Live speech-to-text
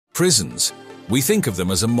Prisons. We think of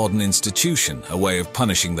them as a modern institution, a way of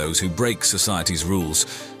punishing those who break society's rules.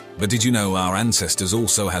 But did you know our ancestors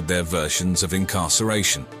also had their versions of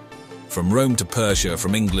incarceration? From Rome to Persia,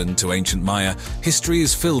 from England to ancient Maya, history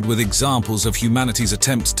is filled with examples of humanity's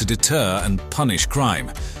attempts to deter and punish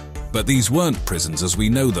crime. But these weren't prisons as we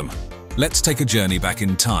know them. Let's take a journey back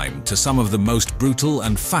in time to some of the most brutal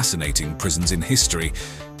and fascinating prisons in history.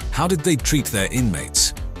 How did they treat their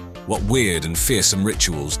inmates? What weird and fearsome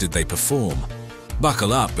rituals did they perform?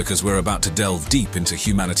 Buckle up, because we're about to delve deep into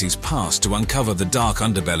humanity's past to uncover the dark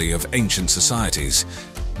underbelly of ancient societies.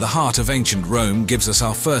 The heart of ancient Rome gives us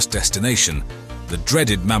our first destination, the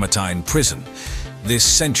dreaded Mamertine Prison. This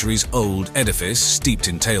centuries-old edifice, steeped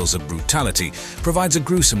in tales of brutality, provides a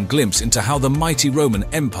gruesome glimpse into how the mighty Roman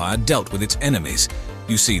Empire dealt with its enemies.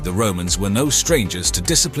 You see, the Romans were no strangers to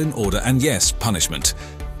discipline, order, and yes, punishment.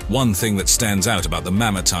 One thing that stands out about the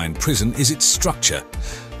Mamertine Prison is its structure,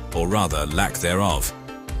 or rather, lack thereof.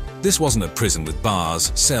 This wasn't a prison with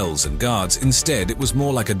bars, cells, and guards. Instead, it was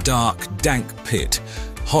more like a dark, dank pit,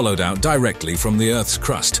 hollowed out directly from the Earth's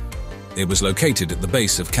crust. It was located at the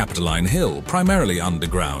base of Kitalá Hill, primarily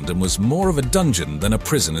underground, and was more of a dungeon than a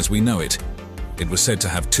prison as we know it. It was said to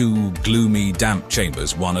have two gloomy, damp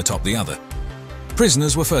chambers, one atop the other.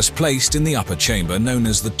 Prisoners were first placed in the upper chamber, known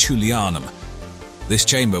as the Tullianum. This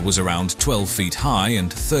chamber was around 12 feet high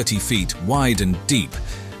and 30 feet wide and deep,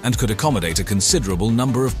 and could accommodate a considerable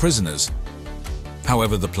number of prisoners.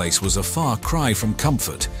 However, the place was a far cry from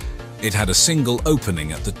comfort. It had a single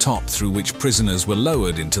opening at the top through which prisoners were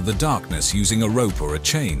lowered into the darkness using a rope or a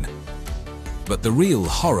chain. But the real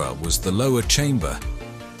horror was the lower chamber.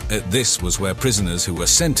 This was where prisoners who were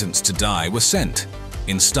sentenced to die were sent.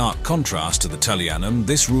 In stark contrast to the Tullianum,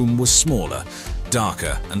 this room was smaller,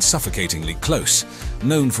 darker, and suffocatingly close,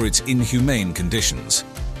 known for its inhumane conditions.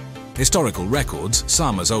 Historical records,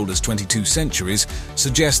 some as old as 22 centuries,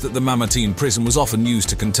 suggest that the Mamertine Prison was often used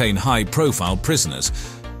to contain high-profile prisoners,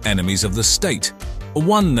 enemies of the state.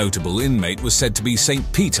 One notable inmate was said to be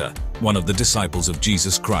Saint Peter, one of the disciples of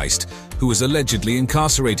Jesus Christ, who was allegedly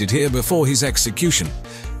incarcerated here before his execution.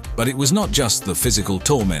 But it was not just the physical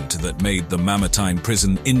torment that made the Mamertine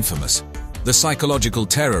Prison infamous. The psychological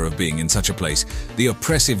terror of being in such a place, the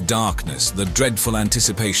oppressive darkness, the dreadful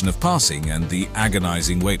anticipation of passing, and the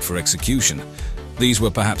agonizing wait for execution. These were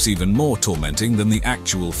perhaps even more tormenting than the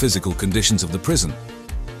actual physical conditions of the prison.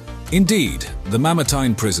 Indeed, the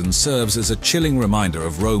Mamertine Prison serves as a chilling reminder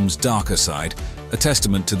of Rome's darker side, a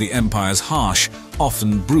testament to the empire's harsh,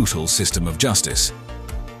 often brutal system of justice.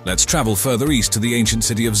 Let's travel further east to the ancient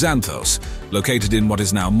city of Xanthos, located in what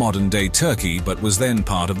is now modern-day Turkey but was then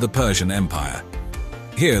part of the Persian Empire.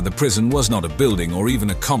 Here, the prison was not a building or even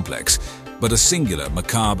a complex, but a singular,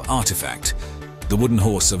 macabre artifact, the Wooden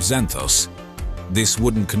Horse of Xanthos. This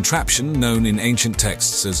wooden contraption, known in ancient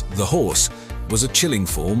texts as the horse, was a chilling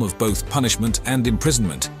form of both punishment and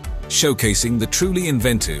imprisonment, showcasing the truly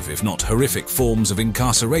inventive, if not horrific, forms of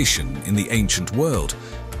incarceration in the ancient world.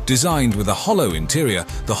 Designed with a hollow interior,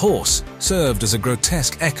 the horse served as a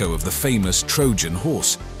grotesque echo of the famous Trojan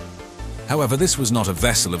horse. However, this was not a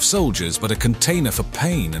vessel of soldiers, but a container for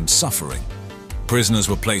pain and suffering. Prisoners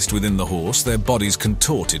were placed within the horse, their bodies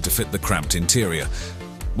contorted to fit the cramped interior.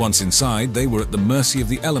 Once inside, they were at the mercy of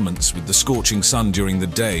the elements, with the scorching sun during the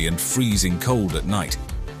day and freezing cold at night.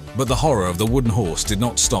 But the horror of the wooden horse did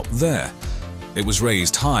not stop there. It was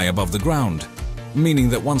raised high above the ground, meaning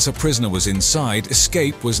that once a prisoner was inside,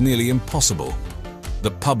 escape was nearly impossible.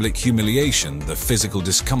 The public humiliation, the physical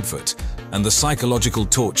discomfort, and the psychological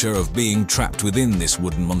torture of being trapped within this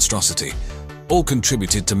wooden monstrosity all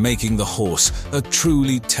contributed to making the horse a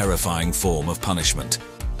truly terrifying form of punishment.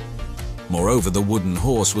 Moreover, the wooden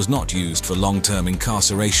horse was not used for long-term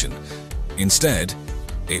incarceration. Instead,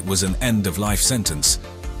 it was an end-of-life sentence.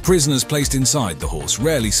 Prisoners placed inside the horse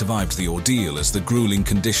rarely survived the ordeal, as the grueling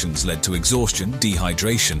conditions led to exhaustion,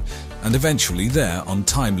 dehydration, and eventually their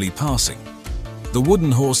untimely passing. The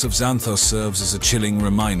Wooden Horse of Xanthos serves as a chilling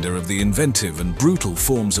reminder of the inventive and brutal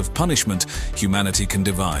forms of punishment humanity can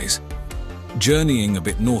devise. Journeying a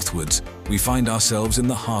bit northwards, we find ourselves in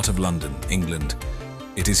the heart of London, England.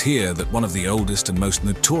 It is here that one of the oldest and most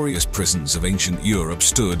notorious prisons of ancient Europe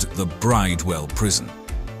stood, the Bridewell Prison.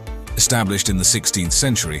 Established in the 16th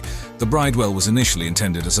century, the Bridewell was initially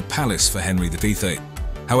intended as a palace for Henry V.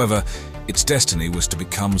 However, its destiny was to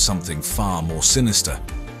become something far more sinister,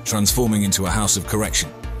 transforming into a house of correction,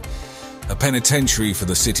 a penitentiary for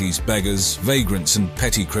the city's beggars, vagrants, and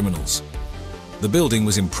petty criminals. The building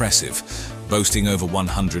was impressive, boasting over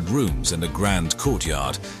 100 rooms and a grand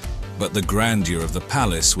courtyard, but the grandeur of the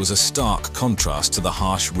palace was a stark contrast to the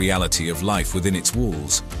harsh reality of life within its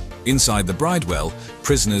walls. Inside the Bridewell,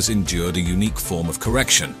 prisoners endured a unique form of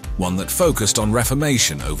correction, one that focused on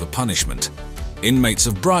reformation over punishment. Inmates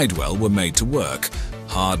of Bridewell were made to work.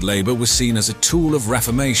 Hard labor was seen as a tool of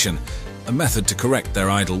reformation, a method to correct their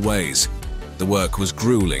idle ways. The work was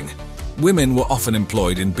grueling. Women were often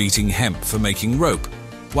employed in beating hemp for making rope,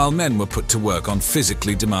 while men were put to work on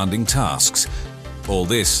physically demanding tasks. All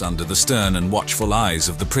this under the stern and watchful eyes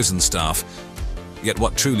of the prison staff. Yet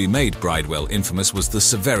what truly made Bridewell infamous was the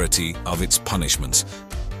severity of its punishments.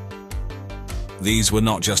 These were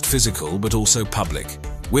not just physical, but also public.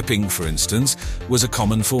 Whipping, for instance, was a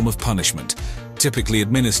common form of punishment, typically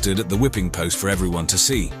administered at the whipping post for everyone to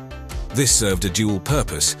see. This served a dual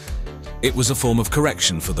purpose. It was a form of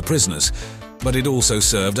correction for the prisoners, but it also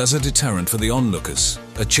served as a deterrent for the onlookers,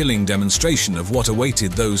 a chilling demonstration of what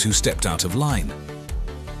awaited those who stepped out of line.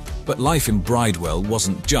 But life in Bridewell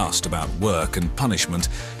wasn't just about work and punishment.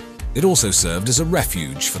 It also served as a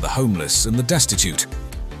refuge for the homeless and the destitute.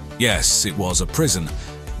 Yes, it was a prison,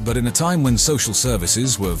 but in a time when social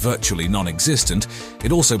services were virtually non-existent,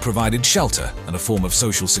 it also provided shelter and a form of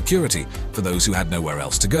social security for those who had nowhere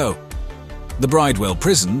else to go. The Bridewell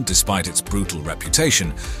Prison, despite its brutal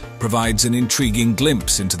reputation, provides an intriguing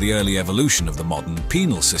glimpse into the early evolution of the modern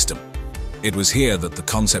penal system. It was here that the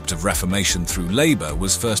concept of reformation through labor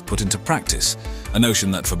was first put into practice, a notion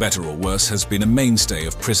that, for better or worse, has been a mainstay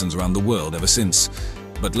of prisons around the world ever since.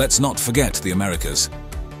 But let's not forget the Americas.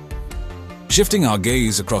 Shifting our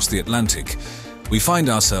gaze across the Atlantic, we find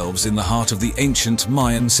ourselves in the heart of the ancient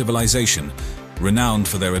Mayan civilization, renowned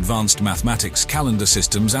for their advanced mathematics, calendar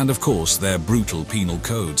systems, and of course their brutal penal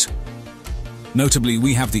codes. Notably,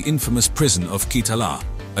 we have the infamous prison of Kitalá,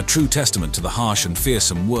 a true testament to the harsh and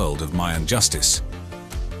fearsome world of Mayan justice.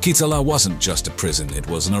 Kitalá wasn't just a prison, it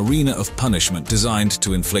was an arena of punishment designed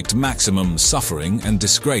to inflict maximum suffering and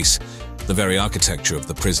disgrace. The very architecture of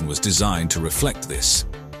the prison was designed to reflect this.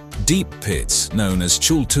 Deep pits, known as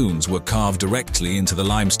chultuns, were carved directly into the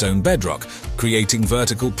limestone bedrock, creating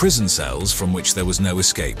vertical prison cells from which there was no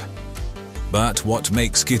escape. But what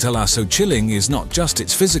makes Kitalá so chilling is not just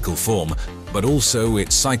its physical form, but also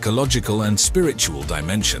its psychological and spiritual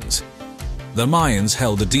dimensions. The Mayans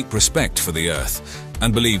held a deep respect for the earth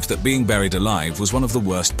and believed that being buried alive was one of the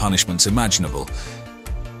worst punishments imaginable.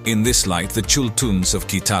 In this light, the chultuns of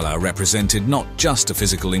Kitalá represented not just a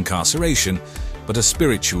physical incarceration, but a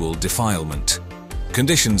spiritual defilement.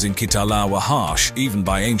 Conditions in Kitalá were harsh, even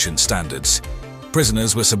by ancient standards.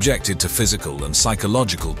 Prisoners were subjected to physical and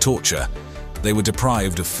psychological torture. They were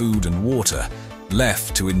deprived of food and water,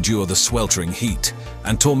 left to endure the sweltering heat,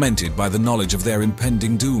 and tormented by the knowledge of their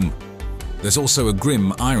impending doom. There's also a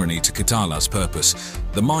grim irony to Kitalá's purpose.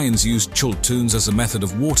 The Mayans used chultuns as a method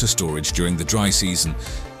of water storage during the dry season,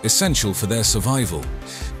 essential for their survival.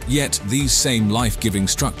 Yet these same life-giving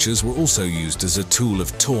structures were also used as a tool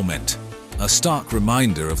of torment, a stark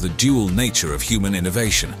reminder of the dual nature of human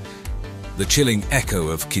innovation. The chilling echo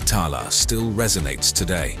of Kitalá still resonates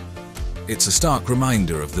today. It's a stark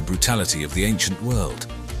reminder of the brutality of the ancient world.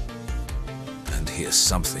 And here's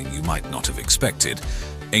something you might not have expected.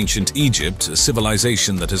 Ancient Egypt, a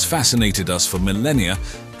civilization that has fascinated us for millennia,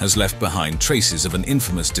 has left behind traces of an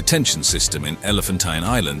infamous detention system in Elephantine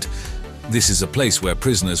Island. This is a place where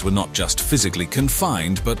prisoners were not just physically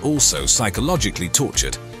confined, but also psychologically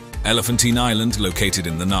tortured. Elephantine Island, located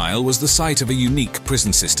in the Nile, was the site of a unique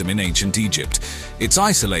prison system in ancient Egypt. Its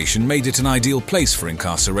isolation made it an ideal place for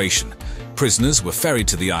incarceration. Prisoners were ferried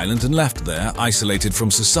to the island and left there, isolated from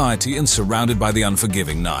society and surrounded by the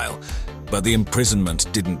unforgiving Nile. But the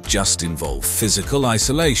imprisonment didn't just involve physical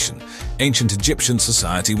isolation. Ancient Egyptian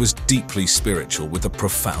society was deeply spiritual, with a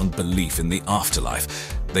profound belief in the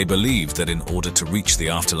afterlife. They believed that in order to reach the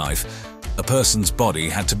afterlife, a person's body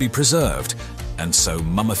had to be preserved, and so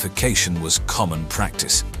mummification was common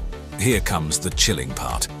practice. Here comes the chilling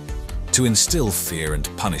part. To instill fear and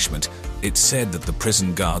punishment, it's said that the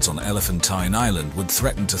prison guards on Elephantine Island would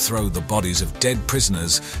threaten to throw the bodies of dead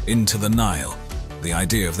prisoners into the Nile. The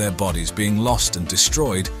idea of their bodies being lost and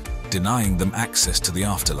destroyed, denying them access to the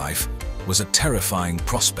afterlife, was a terrifying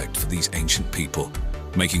prospect for these ancient people,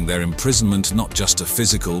 making their imprisonment not just a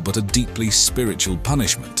physical but a deeply spiritual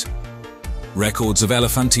punishment. Records of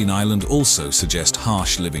Elephantine Island also suggest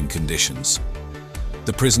harsh living conditions.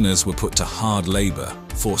 The prisoners were put to hard labor,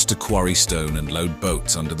 forced to quarry stone and load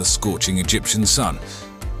boats under the scorching Egyptian sun.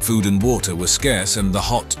 Food and water were scarce, and the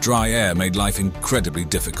hot, dry air made life incredibly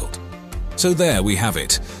difficult. So there we have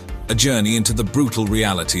it, a journey into the brutal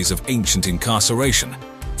realities of ancient incarceration.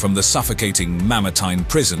 From the suffocating Mamertine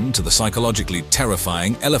Prison to the psychologically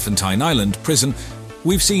terrifying Elephantine Island Prison,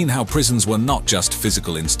 We've seen how prisons were not just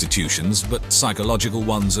physical institutions, but psychological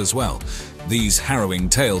ones as well. These harrowing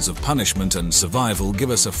tales of punishment and survival give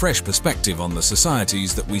us a fresh perspective on the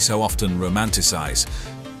societies that we so often romanticize.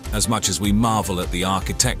 As much as we marvel at the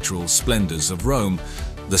architectural splendors of Rome,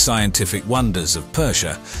 the scientific wonders of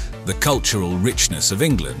Persia, the cultural richness of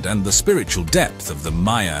England, and the spiritual depth of the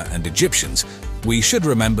Maya and Egyptians, we should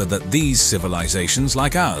remember that these civilizations,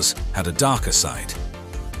 like ours, had a darker side.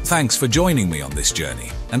 Thanks for joining me on this journey,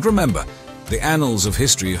 and remember, the annals of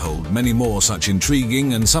history hold many more such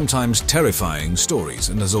intriguing and sometimes terrifying stories,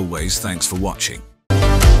 and as always, thanks for watching.